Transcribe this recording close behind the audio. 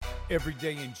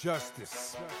Everyday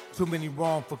injustice. Too many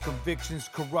wrongful convictions.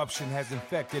 Corruption has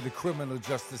infected the criminal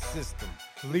justice system,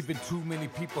 leaving too many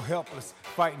people helpless,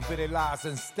 fighting for their lives.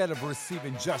 Instead of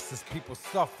receiving justice, people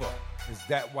suffer. Is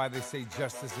that why they say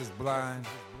justice is blind?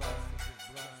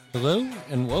 Hello,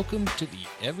 and welcome to the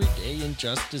Everyday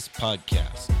Injustice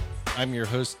Podcast. I'm your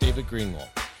host, David Greenwald.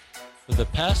 For the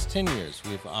past 10 years,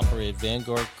 we have operated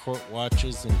Vanguard Court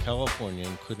Watches in California,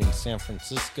 including San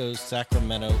Francisco,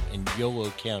 Sacramento, and Yolo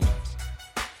counties.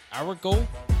 Our goal?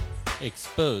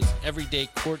 Expose everyday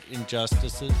court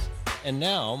injustices, and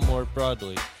now, more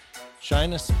broadly,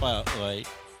 shine a spotlight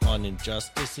on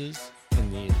injustices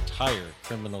in the entire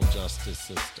criminal justice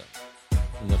system,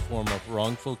 in the form of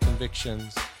wrongful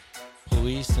convictions,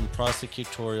 police and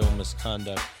prosecutorial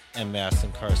misconduct, and mass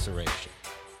incarceration.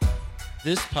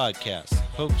 This podcast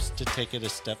hopes to take it a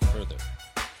step further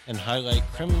and highlight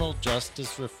criminal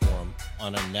justice reform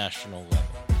on a national level.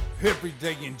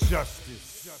 Everyday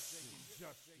injustice.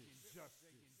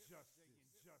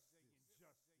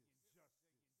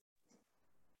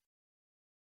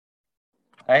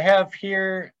 I have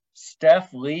here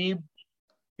Steph Liebb.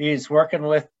 He's working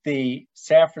with the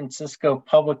San Francisco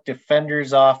Public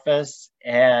Defender's Office,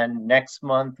 and next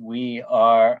month we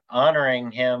are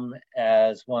honoring him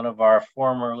as one of our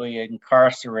formerly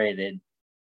incarcerated.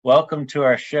 Welcome to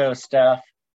our show, Steph.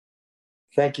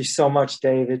 Thank you so much,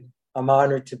 David. I'm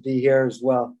honored to be here as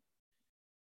well.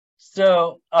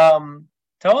 So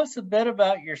tell us a bit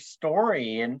about your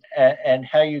story and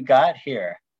how you got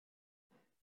here.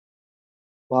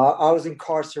 Well, I was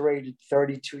incarcerated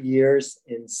 32 years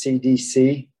in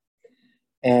CDC,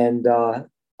 and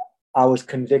I was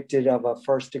convicted of a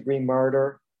first-degree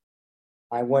murder.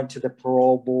 I went to the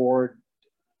parole board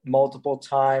multiple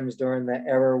times during the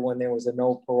era when there was a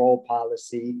no parole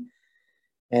policy,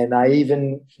 and I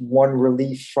even won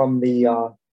relief from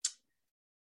the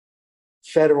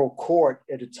federal court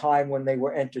at a time when they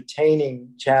were entertaining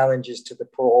challenges to the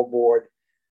parole board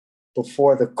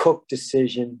before the Cook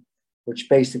decision, which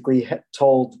basically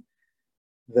told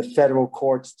the federal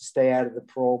courts to stay out of the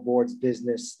parole board's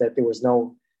business, that there was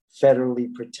no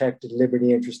federally protected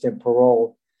liberty interest in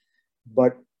parole.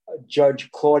 But Judge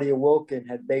Claudia Wilkin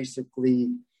had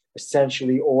basically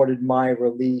essentially ordered my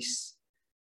release,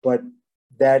 but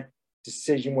that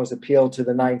decision was appealed to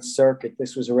the Ninth Circuit.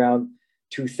 This was around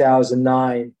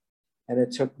 2009, and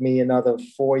it took me another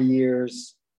 4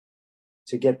 years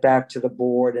to get back to the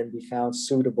board and be found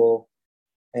suitable.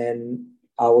 And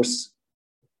I was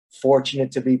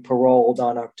fortunate to be paroled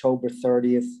on October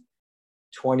 30th,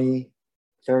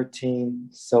 2013.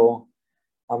 So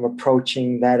I'm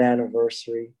approaching that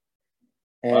anniversary.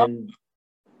 And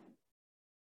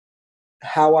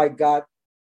how I got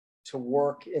to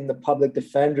work in the public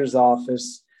defender's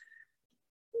office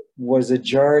was a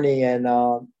journey. And,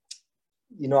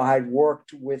 I'd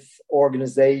worked with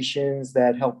organizations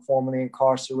that help formerly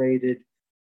incarcerated,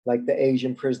 like the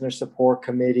Asian Prisoner Support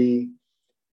Committee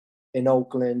in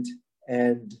Oakland.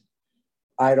 And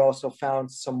I'd also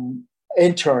found some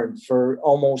intern for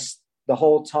almost the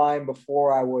whole time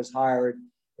before I was hired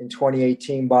in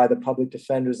 2018 by the Public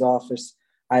Defender's Office.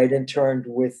 I had interned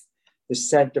with the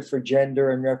Center for Gender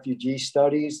and Refugee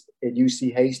Studies at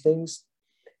UC Hastings.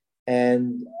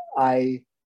 And I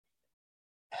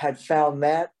had found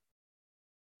that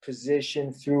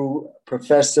position through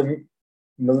Professor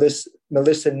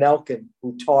Melissa Nelkin,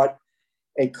 who taught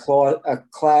a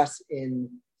class in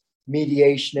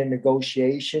mediation and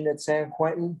negotiation at San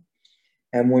Quentin.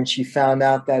 And when she found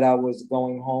out that I was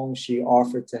going home, she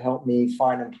offered to help me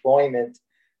find employment.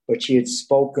 But she had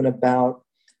spoken about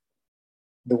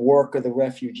the work of the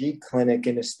refugee clinic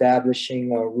in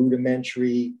establishing a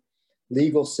rudimentary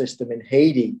legal system in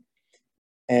Haiti.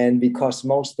 And because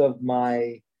most of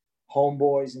my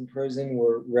homeboys in prison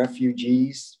were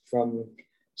refugees from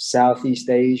Southeast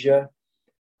Asia,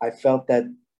 I felt that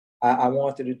I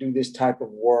wanted to do this type of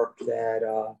work that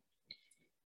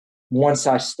once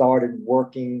I started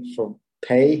working for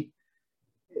pay,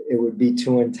 it would be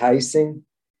too enticing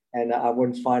and I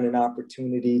wouldn't find an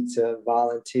opportunity to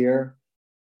volunteer.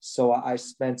 So I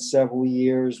spent several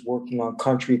years working on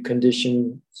country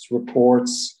conditions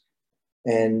reports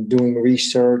and doing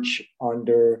research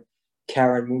under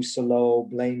Karen Musolo,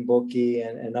 Blaine Bookie,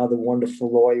 and other wonderful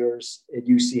lawyers at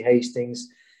UC Hastings.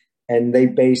 And they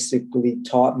basically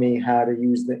taught me how to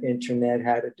use the internet,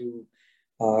 how to do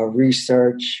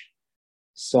research.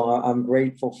 So I'm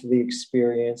grateful for the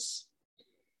experience.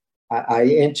 I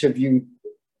interviewed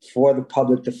for the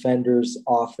Public Defender's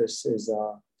Office as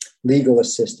a legal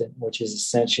assistant, which is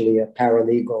essentially a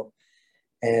paralegal.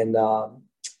 And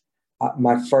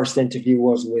my first interview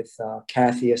was with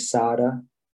Kathy Asada,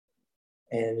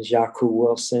 and Jacques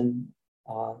Wilson,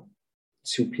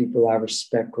 two people I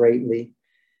respect greatly.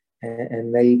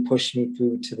 And they pushed me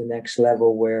through to the next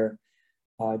level where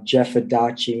Jeff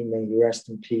Adachi, may he rest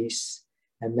in peace,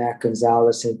 and Matt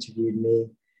Gonzalez interviewed me.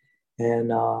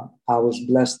 And I was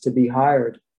blessed to be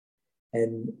hired.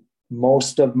 And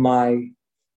most of my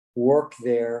work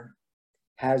there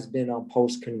has been on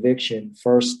post-conviction.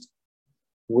 First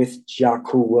with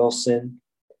Jacques Wilson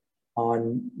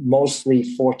on mostly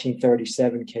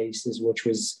 1437 cases, which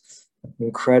was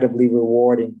incredibly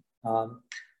rewarding.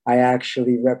 I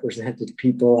actually represented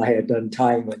people I had done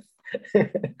time with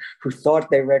who thought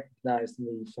they recognized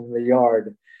me from the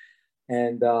yard.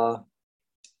 And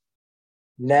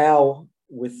now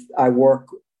I work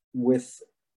with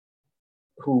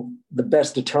the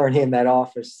best attorney in that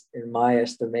office, in my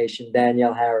estimation,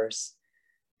 Danielle Harris,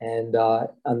 and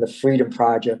on the Freedom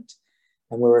Project.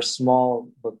 And we're a small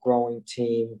but growing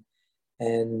team.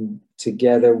 And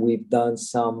together we've done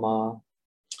some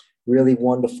really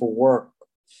wonderful work,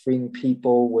 freeing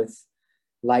people with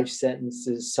life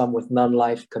sentences, some with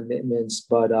non-life commitments.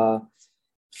 But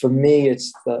for me,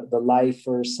 it's the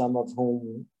lifers, some of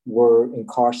whom were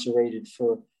incarcerated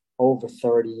for over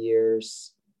 30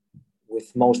 years,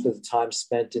 with most of the time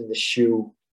spent in the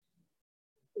SHU,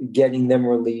 getting them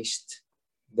released.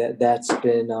 That's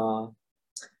been,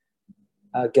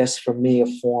 I guess for me, a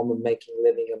form of making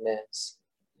living amends,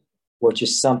 which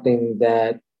is something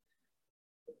that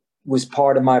was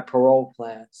part of my parole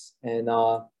plans. And,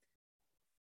 I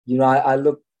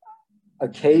look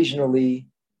occasionally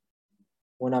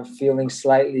when I'm feeling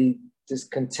slightly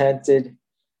discontented,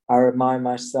 I remind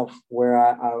myself where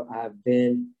I've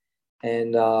been,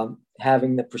 and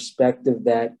having the perspective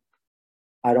that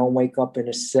I don't wake up in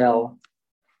a cell.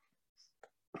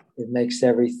 It makes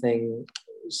everything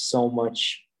so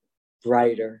much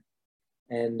brighter.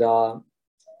 And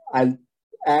I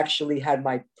actually had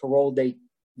my parole date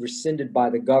rescinded by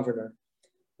the governor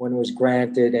when it was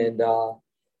granted, and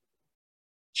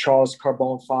Charles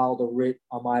Carbone filed a writ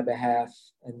on my behalf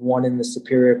and won in the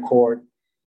Superior Court.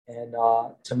 And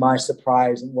to my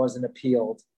surprise, it wasn't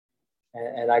appealed,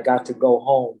 and I got to go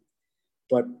home.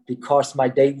 But because my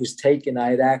date was taken, I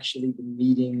had actually been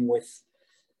meeting with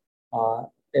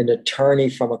an attorney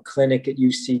from a clinic at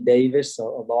UC Davis, a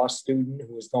law student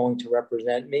who was going to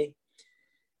represent me.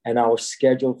 And I was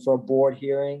scheduled for a board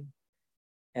hearing.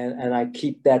 And I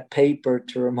keep that paper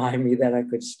to remind me that I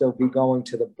could still be going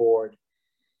to the board,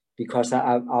 because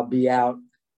I'll be out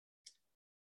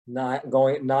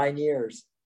going 9 years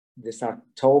this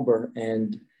October.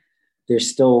 And there's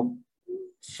still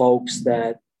folks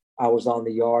that I was on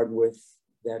the yard with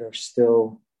that are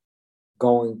still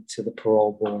going to the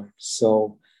parole board.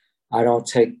 So I don't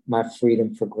take my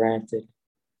freedom for granted.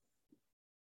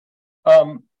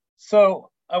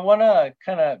 So I want to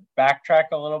kind of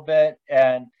backtrack a little bit.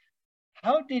 And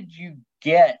how did you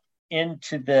get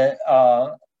into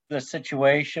the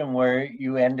situation where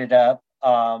you ended up,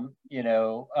 with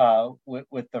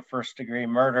the first degree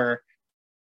murder?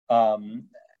 Can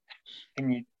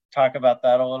you talk about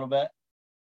that a little bit?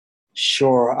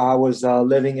 Sure. I was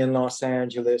living in Los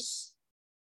Angeles,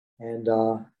 and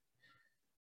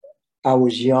I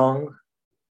was young,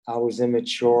 I was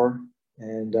immature,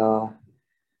 and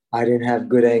I didn't have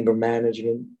good anger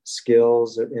management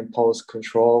skills or impulse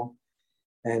control.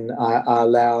 And I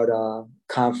allowed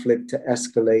conflict to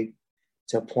escalate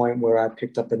to a point where I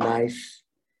picked up a knife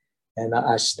and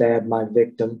I stabbed my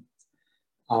victim.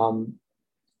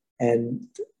 And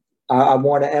I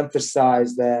want to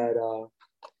emphasize that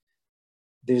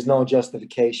there's no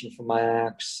justification for my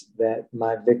acts, that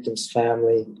my victim's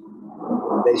family,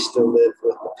 they still live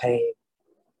with the pain.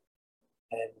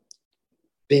 And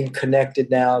being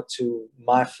connected now to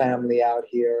my family out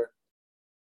here,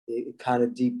 it kind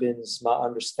of deepens my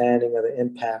understanding of the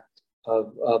impact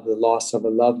of the loss of a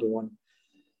loved one.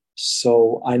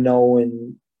 So I know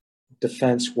in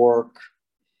defense work,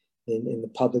 in the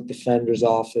public defender's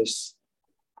office,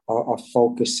 our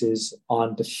focus is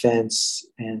on defense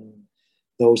and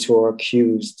those who are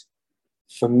accused.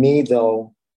 For me,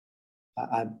 though,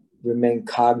 I remain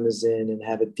cognizant and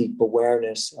have a deep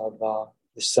awareness of the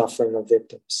suffering of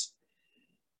victims.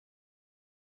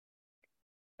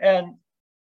 And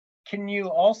can you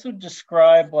also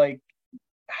describe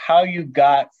how you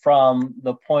got from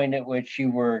the point at which you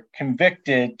were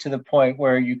convicted to the point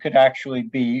where you could actually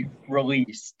be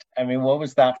released? I mean, what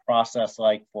was that process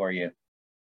like for you?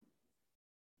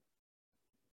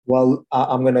 Well,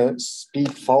 I'm going to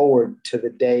speed forward to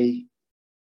the day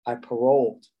I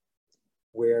paroled,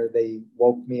 where they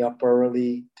woke me up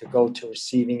early to go to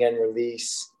receiving and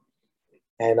release.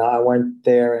 And I went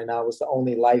there, and I was the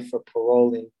only lifer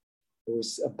paroling. It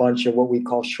was a bunch of what we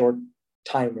call short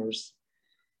timers.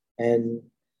 And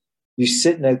you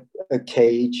sit in a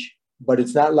cage, but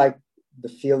it's not like the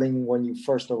feeling when you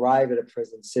first arrive at a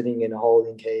prison, sitting in a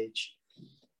holding cage.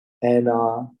 And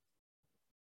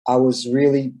I was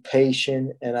really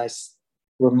patient, and I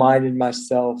reminded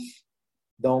myself,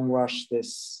 don't rush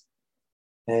this.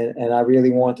 And I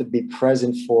really want to be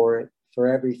present for it, for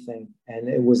everything. And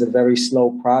it was a very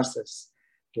slow process.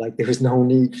 Like, there was no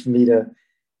need for me to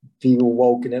be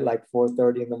awoken at like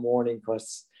 4:30 in the morning,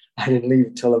 because I didn't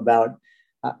leave till about,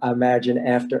 I imagine,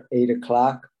 after 8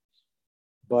 o'clock.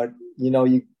 But,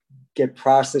 you get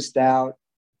processed out,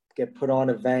 get put on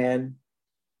a van,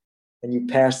 and you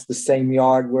pass the same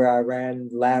yard where I ran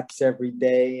laps every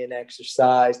day and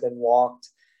exercised and walked.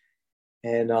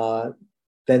 And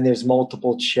then there's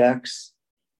multiple checks.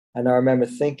 And I remember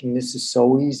thinking, this is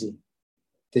so easy.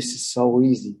 This is so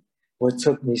easy. What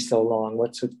took me so long?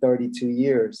 What took 32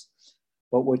 years?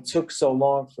 But what took so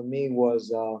long for me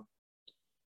was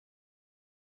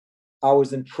I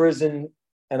was in prison,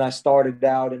 and I started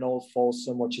out in Old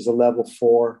Folsom, which is a level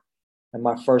 4. And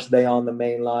my first day on the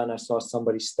main line, I saw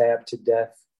somebody stabbed to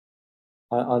death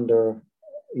under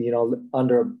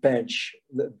a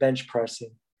bench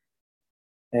pressing.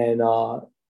 And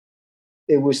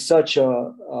it was such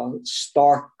a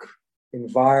stark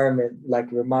environment,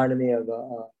 like reminded me of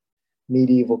a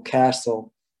medieval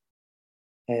castle.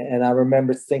 And I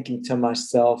remember thinking to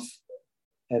myself,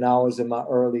 and I was in my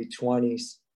early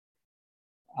 20s,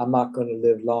 I'm not going to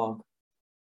live long,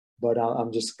 but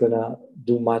I'm just going to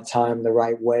do my time the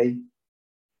right way.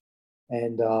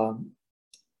 And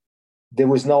there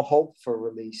was no hope for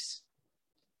release.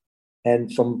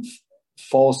 And from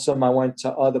Folsom, I went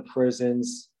to other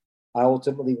prisons. I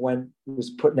ultimately was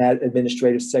put in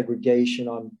administrative segregation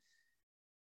on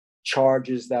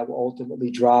charges that were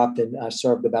ultimately dropped, and I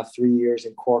served about 3 years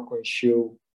in Corcoran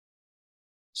SHU.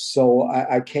 So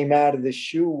I came out of the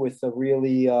SHU with a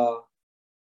really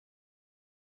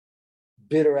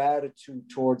bitter attitude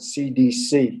towards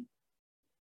CDC,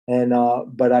 and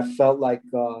but I felt like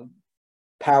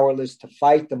powerless to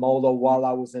fight them. Although while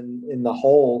I was in the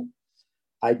hole,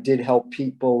 I did help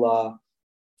people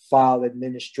file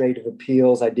administrative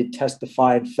appeals. I did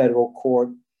testify in federal court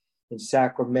in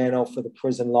Sacramento for the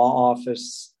prison law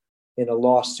office in a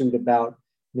lawsuit about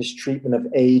mistreatment of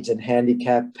AIDS and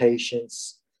handicapped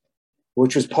patients,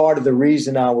 which was part of the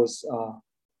reason I was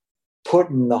put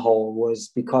in the hole, was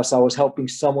because I was helping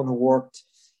someone who worked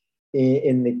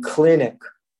in the clinic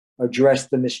address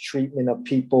the mistreatment of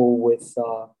people with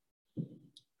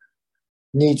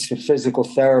needs for physical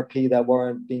therapy that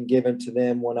weren't being given to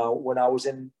them. When I was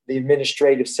in the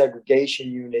administrative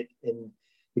segregation unit in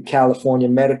the California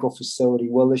Medical Facility,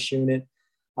 Willis Unit,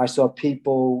 I saw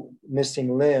people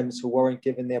missing limbs who weren't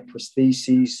given their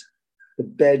prostheses. The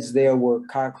beds there were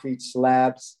concrete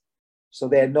slabs, so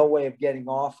they had no way of getting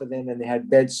off of them, and they had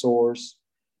bed sores.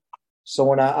 So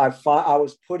when I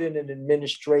was put in an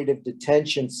administrative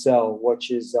detention cell,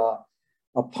 which is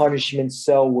a punishment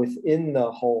cell within the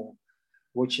hole,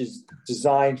 which is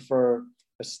designed for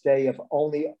a stay of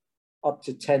only up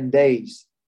to 10 days.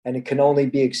 And it can only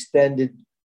be extended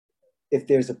if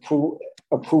there's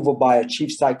approval by a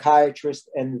chief psychiatrist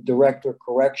and the director of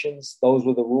corrections. Those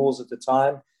were the rules at the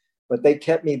time. But they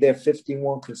kept me there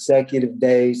 51 consecutive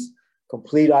days,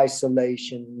 complete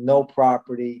isolation, no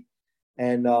property.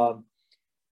 And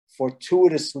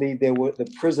fortuitously,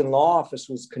 the prison law office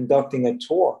was conducting a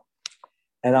tour.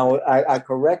 And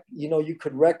you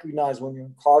could recognize when you're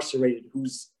incarcerated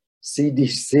who's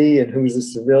CDC and who's a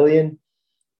civilian.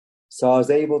 So I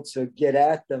was able to get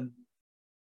at them,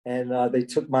 and they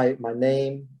took my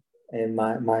name and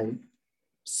my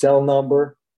cell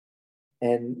number,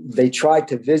 and they tried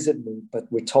to visit me,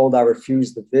 but were told I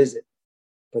refused to visit.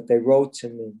 But they wrote to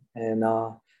me, and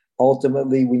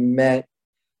ultimately we met.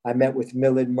 I met with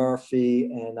Millard Murphy,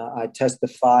 and I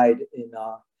testified in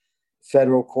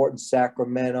federal court in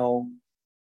Sacramento.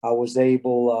 I was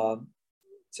able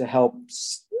to help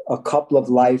a couple of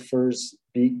lifers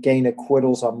gain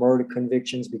acquittals on murder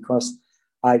convictions because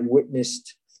I'd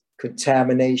witnessed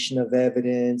contamination of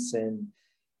evidence and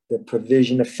the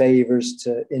provision of favors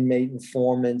to inmate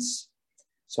informants.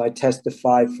 So I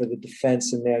testified for the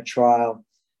defense in their trial.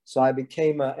 So I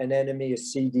became an enemy of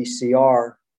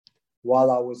CDCR while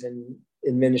I was in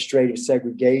administrative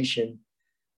segregation.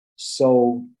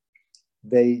 So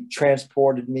they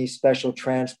transported me, special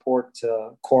transport,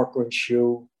 to Corcoran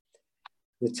SHU.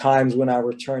 The times when I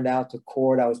returned out to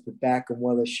court, I was put back in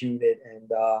Willis Unit,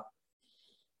 and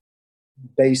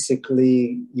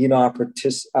basically,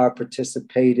 I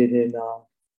participated in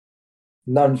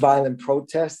nonviolent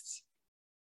protests,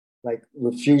 like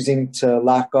refusing to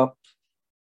lock up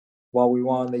while we were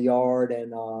on the yard.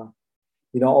 And,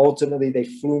 ultimately they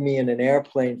flew me in an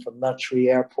airplane from Nut Tree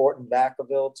Airport in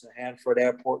Vacaville to Hanford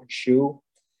Airport in Shoe.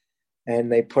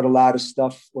 And they put a lot of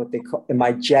stuff, what they call in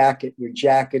my jacket. Your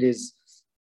jacket is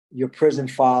your prison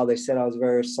file. They said I was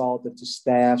very assaultive to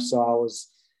staff. So I was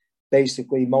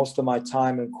basically most of my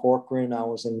time in Corcoran, I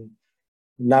was in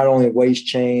not only waist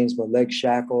chains, but leg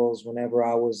shackles whenever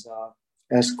I was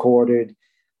escorted.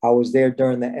 I was there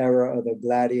during the era of the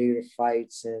gladiator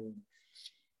fights. And,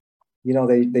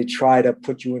 they try to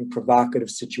put you in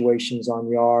provocative situations on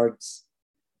yards.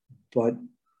 But,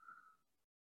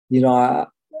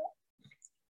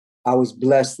 I was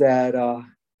blessed that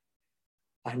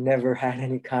I never had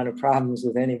any kind of problems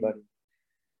with anybody,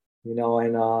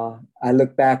 and I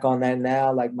look back on that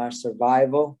now, like my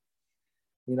survival.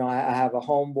 I have a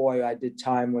homeboy I did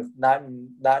time with, not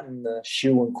in the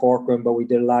Shoe in Corcoran, but we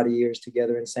did a lot of years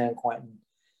together in San Quentin.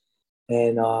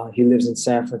 And he lives in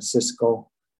San Francisco.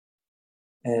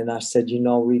 And I said,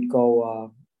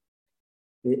 Rico,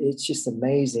 it's just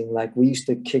amazing. Like, we used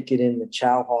to kick it in the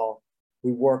chow hall.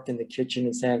 We worked in the kitchen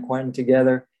in San Quentin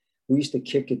together. We used to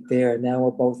kick it there. And now we're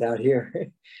both out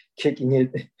here kicking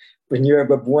it in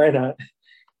Yerba Buena.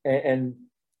 And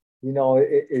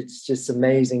it's just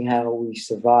amazing how we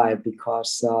survived,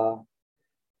 because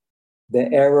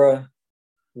the era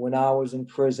when I was in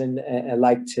prison and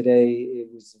like today, it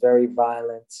was very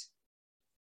violent,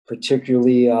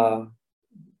 particularly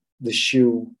the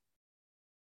Shoe.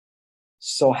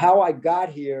 So how I got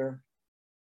here,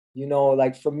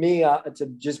 like for me, to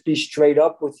just be straight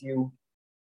up with you,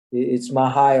 it's my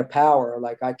higher power.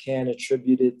 Like, I can't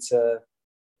attribute it to,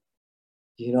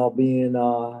 being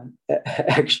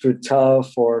extra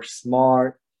tough or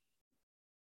smart.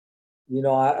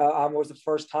 I was the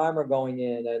first timer going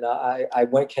in, and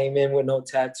I came in with no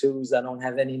tattoos. I don't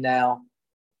have any now.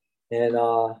 And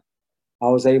I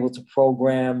was able to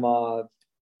program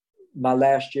my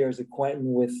last year as a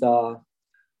Quentin with the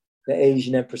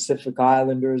Asian and Pacific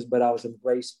Islanders, but I was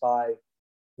embraced by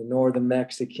the Northern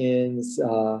Mexicans.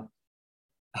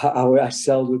 I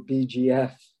celled with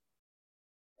BGF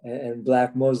and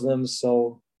Black Muslims.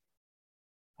 So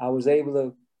I was able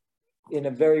to, in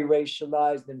a very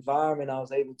racialized environment, I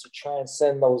was able to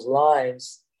transcend those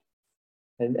lines.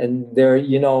 And there,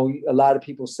 a lot of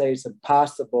people say it's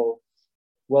impossible.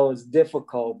 Well, it's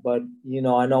difficult, but,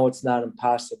 I know it's not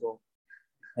impossible.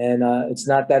 And it's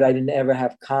not that I didn't ever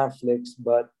have conflicts,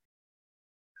 but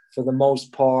for the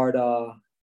most part, I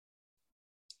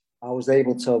was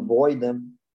able to avoid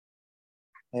them.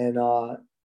 And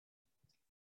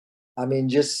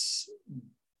just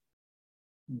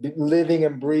living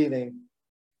and breathing,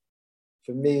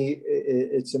 for me,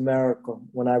 it's a miracle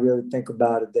when I really think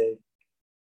about it, Dave.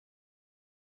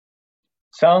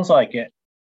 Sounds like it.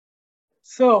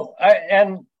 So,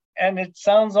 and it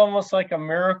sounds almost like a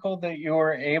miracle that you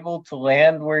were able to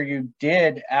land where you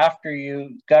did after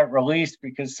you got released,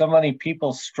 because so many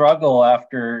people struggle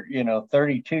after,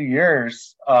 32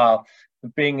 years of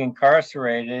being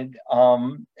incarcerated.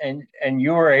 And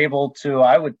you were able to,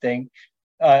 I would think,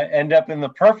 end up in the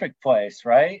perfect place,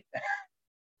 right?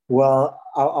 Well,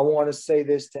 I want to say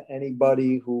this to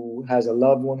anybody who has a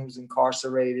loved one who's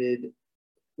incarcerated,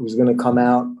 who's going to come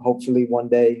out, hopefully one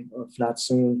day, if not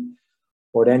soon,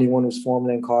 or to anyone who's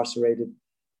formerly incarcerated.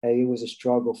 Hey, it was a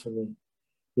struggle for me.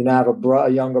 I have a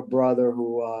younger brother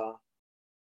who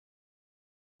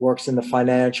works in the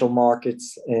financial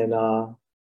markets, and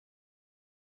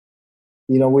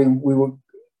we were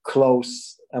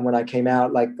close. And when I came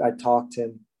out, like, I talked to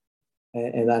him,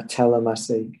 and I tell him, I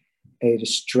say, hey, the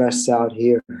stress out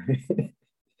here,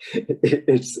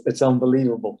 it's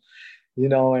unbelievable,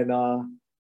 and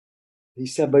he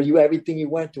said, but everything you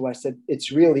went through. I said,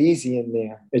 it's real easy in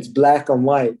there. It's black and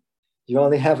white. You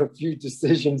only have a few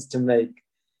decisions to make.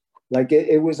 Like,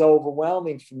 it was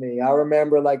overwhelming for me. I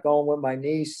remember, like, going with my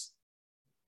niece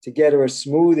to get her a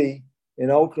smoothie in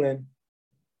Oakland,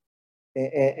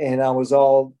 and I was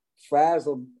all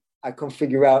frazzled. I couldn't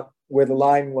figure out where the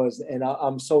line was. And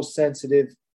I'm so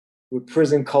sensitive with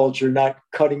prison culture, not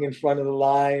cutting in front of the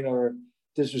line or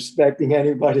disrespecting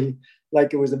anybody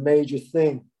like it was a major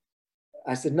thing.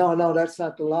 I said, no, that's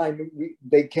not the line.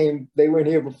 They weren't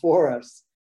here before us.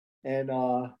 And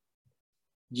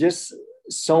just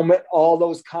all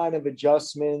those kind of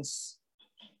adjustments,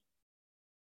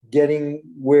 getting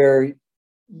where,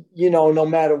 no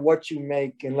matter what you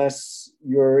make, unless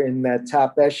you're in that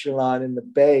top echelon in the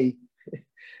Bay,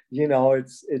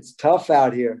 it's tough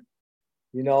out here,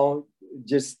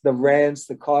 just the rents,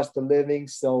 the cost of living.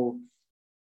 So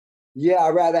Yeah,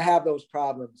 I'd rather have those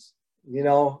problems. You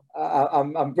know,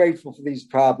 I'm grateful for these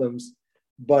problems,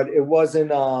 but it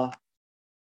wasn't an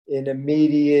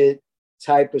immediate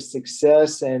type of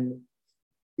success. And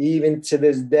even to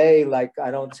this day, like, I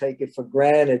don't take it for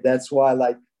granted. That's why,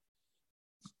 like,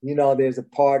 you know, there's a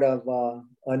part of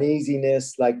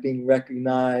uneasiness, like being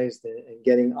recognized and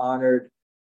getting honored,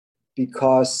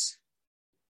 because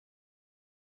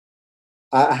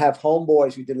I have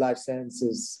homeboys who did life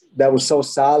sentences that were so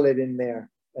solid in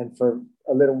there, and for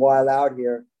a little while out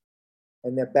here,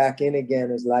 and they're back in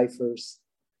again as lifers.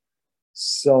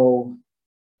 So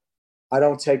I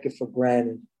don't take it for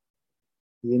granted,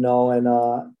 you know. And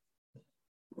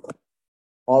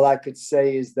all I could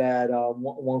say is that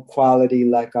one quality,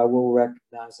 like, I will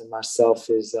recognize in myself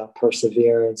is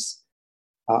perseverance.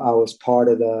 I was part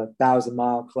of the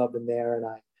 1,000-mile club in there, and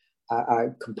I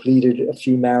completed a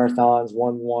few marathons,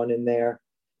 won one in there.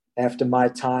 After my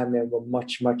time, there were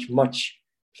much, much, much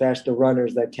faster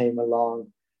runners that came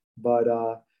along. But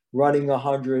running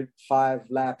 105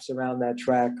 laps around that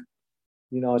track,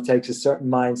 you know, it takes a certain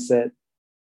mindset.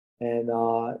 And,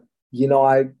 you know,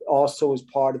 I also was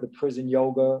part of the prison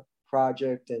yoga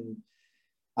project, and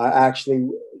I actually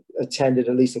attended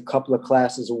at least a couple of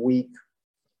classes a week.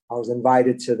 I was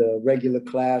invited to the regular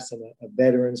class and a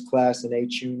veterans class in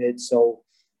H unit. So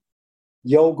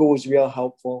yoga was real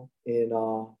helpful in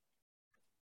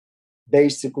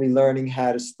basically learning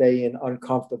how to stay in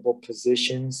uncomfortable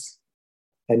positions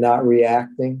and not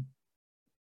reacting,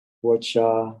 which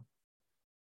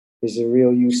is a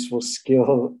real useful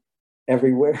skill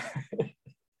everywhere.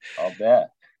 I'll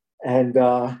bet. And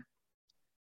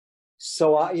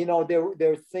so, you know,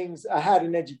 there are things. I had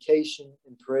an education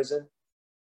in prison,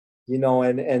 you know,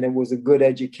 and it was a good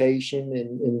education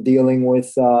in dealing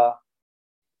with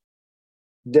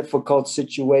difficult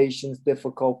situations,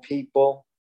 difficult people,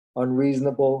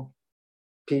 unreasonable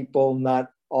people,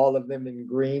 not all of them in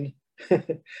green,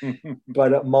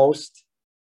 but at most.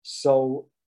 So,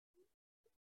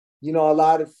 you know, a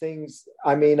lot of things,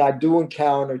 I mean, I do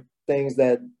encounter things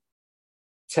that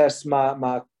test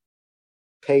my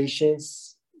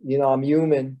patience. You know, I'm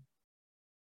human.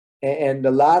 And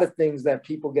a lot of things that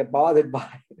people get bothered by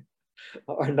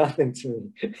are nothing to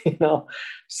me, you know?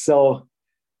 So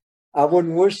I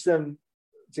wouldn't wish them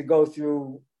to go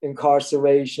through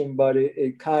incarceration, but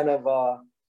it kind of,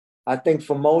 I think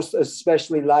for most,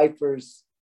 especially lifers,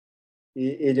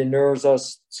 it inures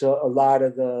us to a lot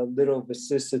of the little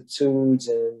vicissitudes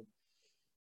and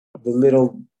the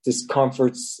little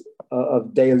discomforts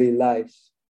of daily life.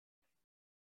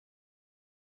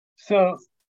 So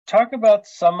talk about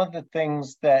some of the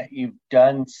things that you've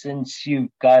done since you've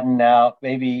gotten out.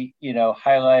 Maybe, you know,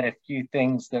 highlight a few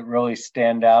things that really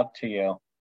stand out to you.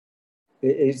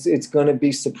 It's going to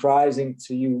be surprising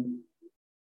to you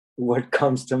what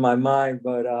comes to my mind,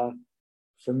 but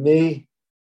for me,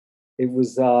 it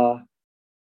was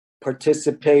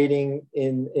participating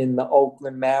in the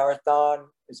Oakland Marathon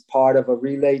as part of a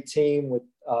relay team with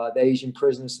the Asian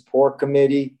Prisoner Support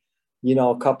Committee. You know,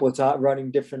 a couple of times running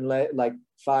different like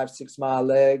 5-6 mile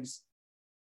legs,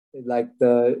 like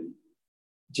the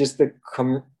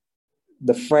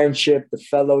friendship, the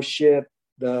fellowship,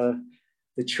 the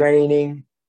training.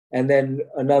 And then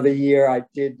another year I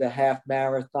did the half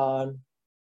marathon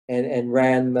and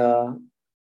ran the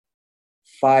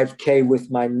 5K with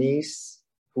my niece,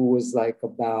 who was like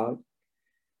about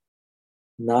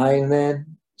 9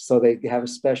 then. So they have a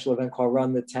special event called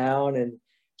Run the Town, and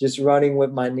just running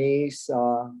with my niece,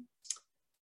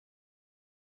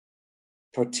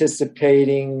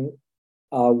 participating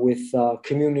with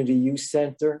Community Youth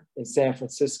Center in San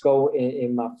Francisco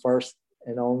in my first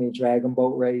and only dragon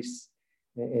boat race,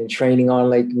 and training on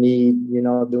Lake Mead, you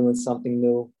know, doing something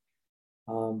new.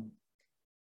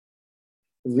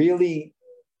 Really,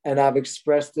 and I've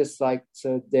expressed this like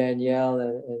to Danielle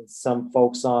and some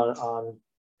folks on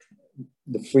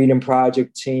the Freedom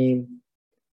Project team,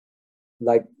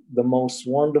 like the most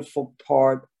wonderful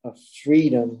part of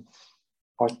freedom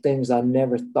are things I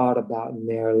never thought about in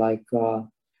there. Like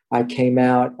I came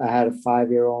out, I had a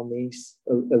 5-year-old niece,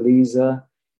 Eliza.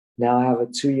 Now I have a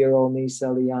 2-year-old niece,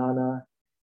 Eliana,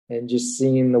 and just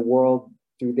seeing the world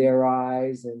through their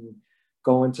eyes and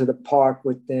going to the park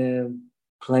with them,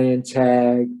 playing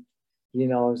tag, you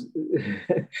know,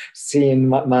 seeing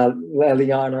my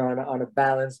Eliana on a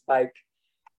balance bike,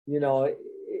 you know,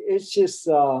 it's just,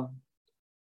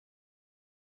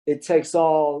 it takes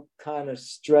all kind of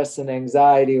stress and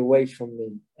anxiety away from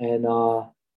me. And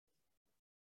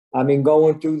I mean,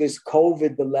 going through this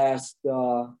COVID the last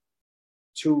 2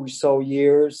 or so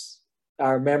years, I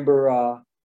remember I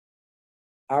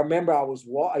was,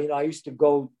 you know, I used to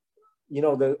go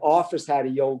the office had a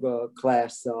yoga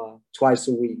class twice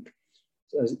a week.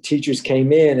 Teachers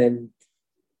came in,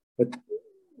 but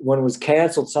when it was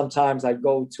canceled, sometimes I'd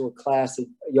go to a class of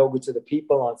yoga to the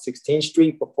people on 16th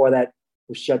Street before that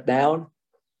was shut down.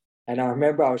 And I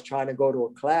remember I was trying to go to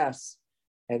a class,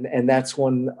 and that's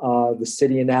when the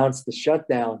city announced the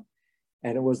shutdown.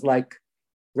 And it was like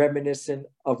reminiscent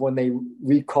of when they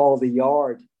recall the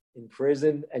yard in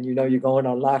prison, and you're going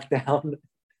on lockdown.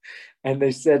 And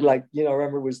they said, like,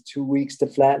 remember it was 2 weeks to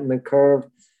flatten the curve.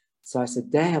 So I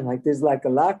said, damn, like there's like a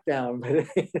lockdown.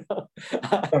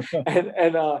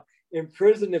 And in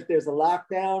prison, if there's a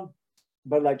lockdown,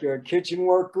 but like you're a kitchen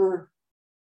worker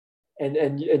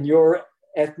and your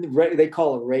ethnic, they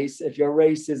call it race. If your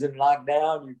race isn't locked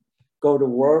down, you go to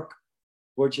work,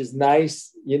 which is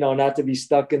nice, not to be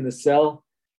stuck in the cell.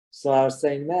 So I was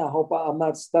saying, man, I hope I'm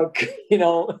not stuck, in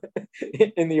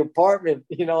the apartment.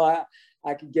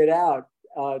 I could get out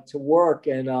to work.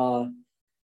 And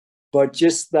but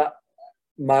just that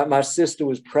my sister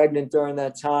was pregnant during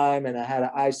that time, and I had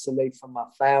to isolate from my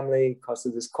family because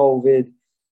of this COVID.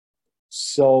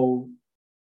 So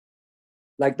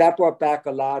like that brought back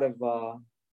a lot of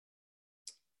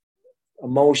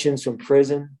emotions from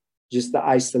prison, just the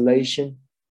isolation,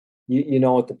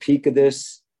 at the peak of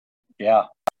this. Yeah.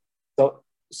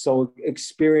 So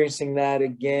experiencing that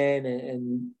again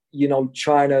and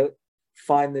trying to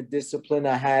find the discipline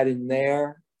I had in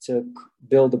there to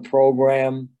build a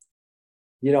program,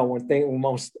 when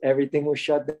most everything was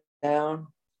shut down.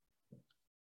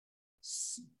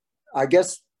 I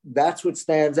guess that's what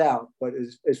stands out. But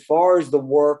as far as the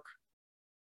work,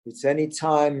 it's any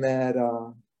time that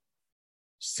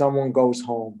someone goes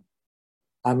home.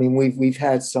 I mean, we've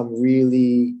had some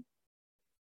really,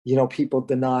 people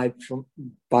denied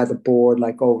by the board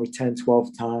like over 10,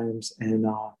 12 times. And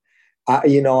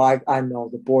I know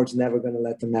the board's never going to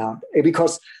let them out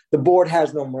because the board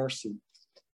has no mercy.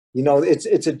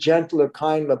 It's a gentler,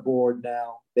 kinder board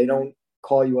now. They don't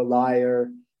call you a liar.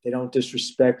 They don't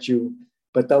disrespect you,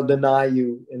 but they'll deny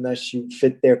you unless you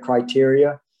fit their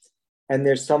criteria. And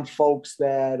there's some folks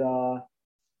that,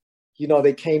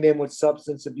 they came in with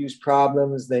substance abuse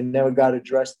problems. They never got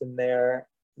addressed in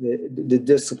the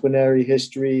disciplinary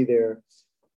history, their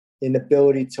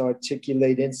inability to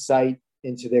articulate insight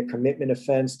into their commitment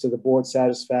offense to the board's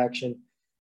satisfaction.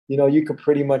 You could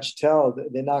pretty much tell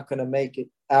that they're not going to make it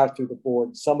out through the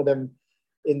board. Some of them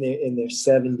in their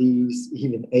 70s,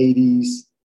 even 80s.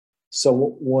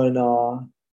 So when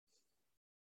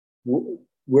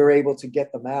we're able to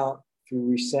get them out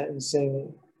through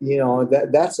resentencing,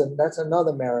 that's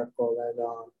another miracle. And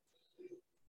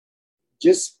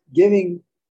just giving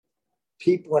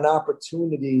people an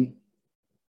opportunity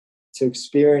to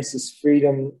experience this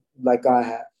freedom like I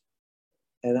have.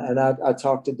 And I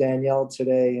talked to Danielle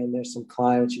today, and there's some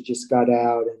clients who just got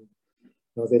out, and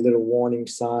their little warning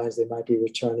signs, they might be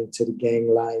returning to the gang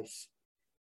life.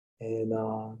 And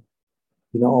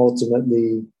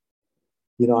ultimately,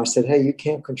 I said, hey, you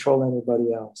can't control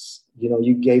anybody else.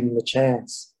 You gave them a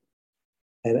chance.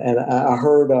 And I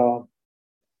heard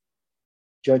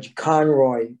Judge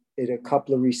Conroy did a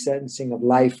couple of resentencing of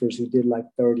lifers who did like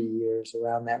 30 years,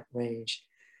 around that range,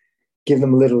 give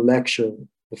them a little lecture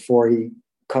before he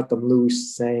cut them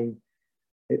loose, saying,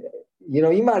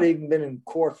 you might have even been in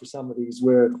court for some of these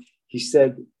where he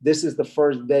said, this is the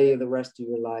first day of the rest of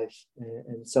your life,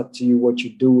 and it's up to you what you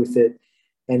do with it.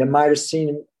 And it might have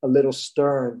seemed a little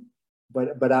stern,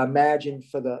 but I imagine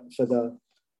for the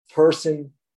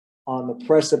person on the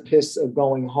precipice of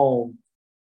going home,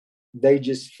 they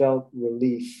just felt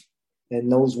relief,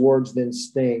 and those words didn't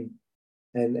sting,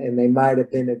 and they might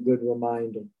have been a good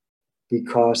reminder,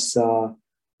 because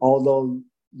although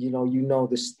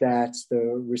the stats,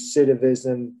 the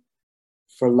recidivism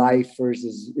for lifers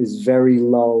is very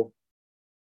low,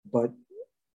 but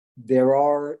there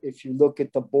are, if you look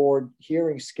at the board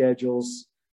hearing schedules,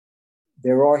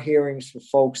 there are hearings for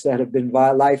folks that have been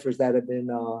lifers that have been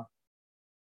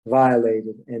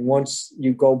violated, and once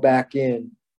you go back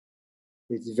in,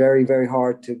 it's very, very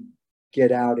hard to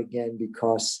get out again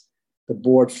because the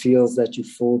board feels that you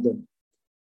fooled them.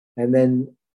 And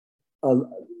then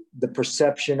the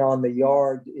perception on the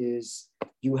yard is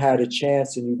you had a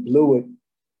chance and you blew it.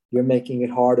 You're making it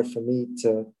harder for me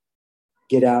to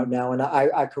get out now. And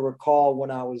I can recall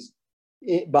when I was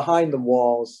behind the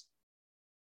walls,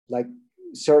 like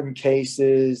certain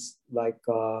cases, like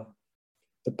the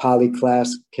polyclass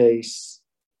case,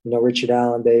 Richard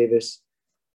Allen Davis,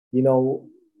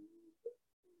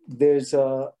 there's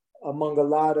among a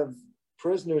lot of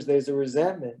prisoners, there's a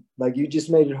resentment. Like, you just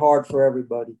made it hard for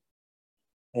everybody.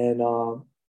 And,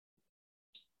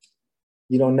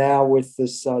 now with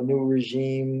this new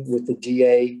regime, with the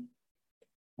DA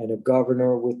and a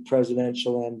governor with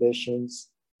presidential ambitions,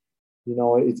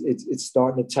 it's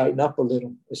starting to tighten up a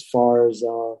little as far as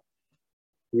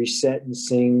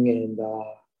resentencing and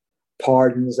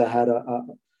pardons. I had a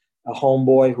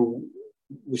homeboy who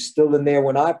was still in there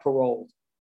when I paroled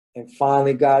and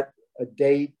finally got a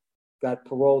date, got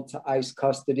paroled to ICE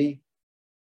custody,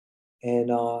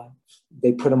 and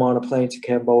they put him on a plane to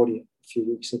Cambodia a few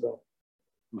weeks ago.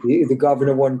 The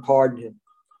governor wouldn't pardon him.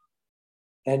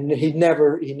 And he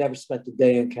never spent a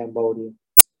day in Cambodia,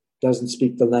 doesn't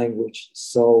speak the language.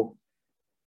 So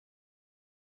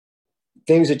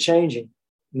things are changing,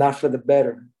 not for the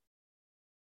better.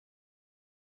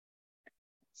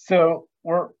 So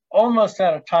we're almost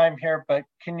out of time here, but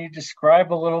can you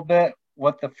describe a little bit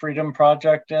what the Freedom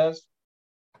Project is?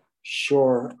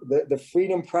 Sure. The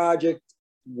Freedom Project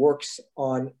works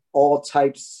on all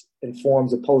types and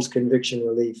forms of post-conviction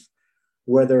relief,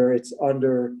 whether it's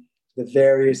under the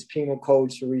various penal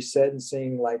codes for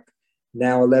resentencing, like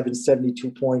now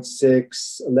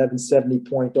 1172.6,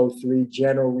 1170.03,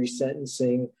 general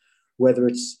resentencing, whether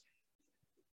it's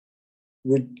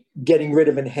getting rid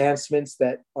of enhancements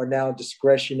that are now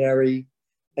discretionary,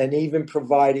 and even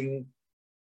providing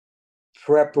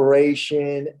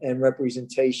preparation and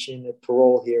representation at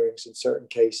parole hearings in certain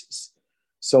cases.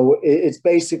 So it's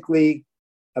basically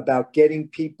about getting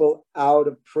people out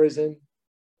of prison.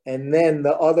 And then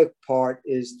the other part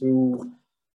is through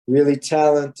really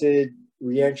talented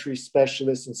reentry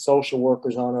specialists and social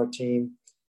workers on our team,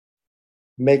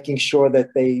 making sure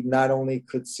that they not only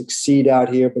could succeed out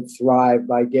here, but thrive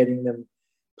by getting them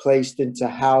placed into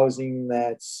housing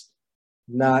that's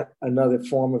not another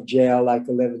form of jail like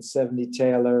 1170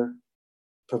 Taylor,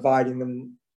 providing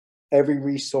them every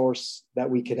resource that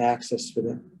we can access for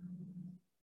them.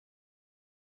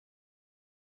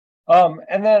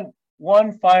 And then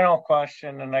one final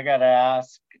question, and I got to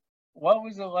ask, what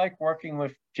was it like working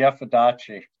with Jeff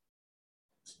Adachi?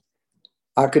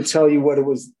 I could tell you what it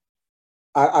was.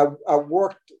 I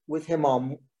worked with him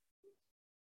on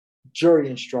jury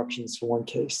instructions for one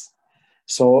case.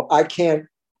 So I can't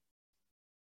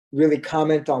really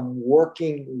comment on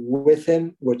working with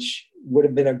him, which would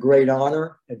have been a great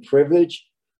honor and privilege,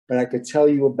 but I could tell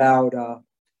you about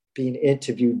being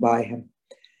interviewed by him.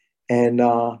 And,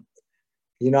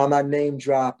 I'm not name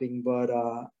dropping, but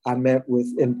I met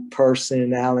with in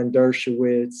person Alan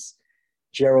Dershowitz,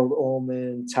 Gerald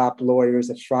Ullman, top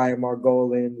lawyers, Ephraim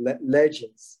Margolin,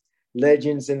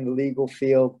 legends in the legal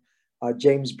field,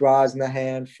 James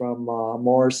Brosnahan from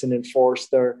Morrison and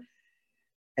Forster.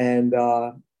 And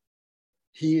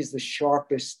he is the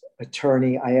sharpest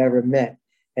attorney I ever met.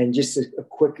 And just a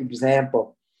quick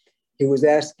example, he was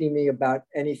asking me about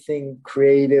anything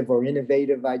creative or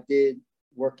innovative I did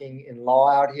working in law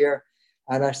out here.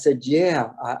 And I said,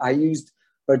 yeah, I used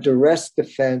a duress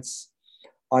defense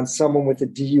on someone with a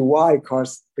DUI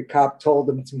because the cop told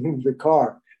them to move the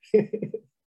car.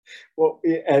 Well,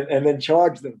 and then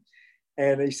charge them.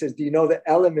 And he says, do you know the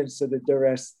elements of the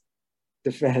duress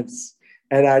defense?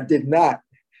 And I did not,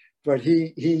 but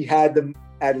he had them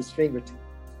at his fingertip.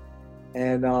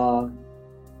 And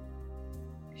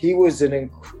he was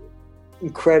an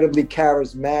incredibly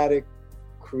charismatic,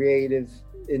 creative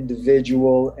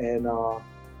individual. And,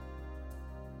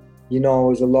 it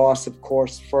was a loss, of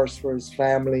course, first for his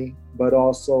family, but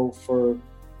also for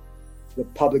the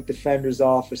public defender's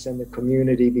office and the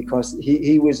community, because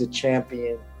he was a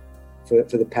champion for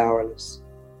the powerless.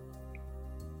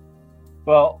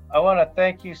 Well, I want to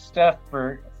thank you, Steph,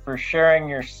 for sharing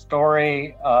your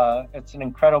story. It's an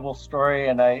incredible story,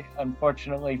 and I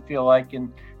unfortunately feel like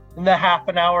in the half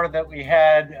an hour that we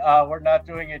had, we're not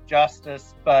doing it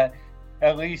justice, but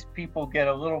at least people get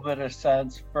a little bit of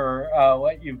sense for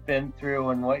what you've been through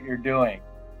and what you're doing.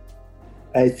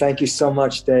 Hey, thank you so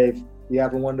much, Dave. You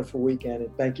have a wonderful weekend,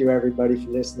 and thank you, everybody, for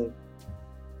listening.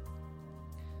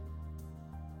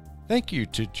 Thank you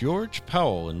to George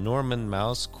Powell and Norman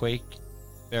Mousequake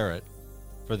Barrett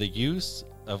for the use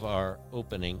of our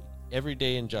opening,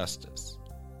 Everyday Injustice.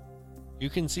 You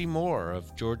can see more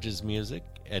of George's music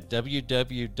at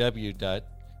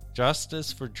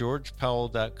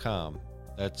www.justiceforgeorgepowell.com.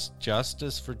 That's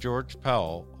Justice for George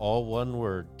Powell, all one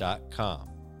word, .com.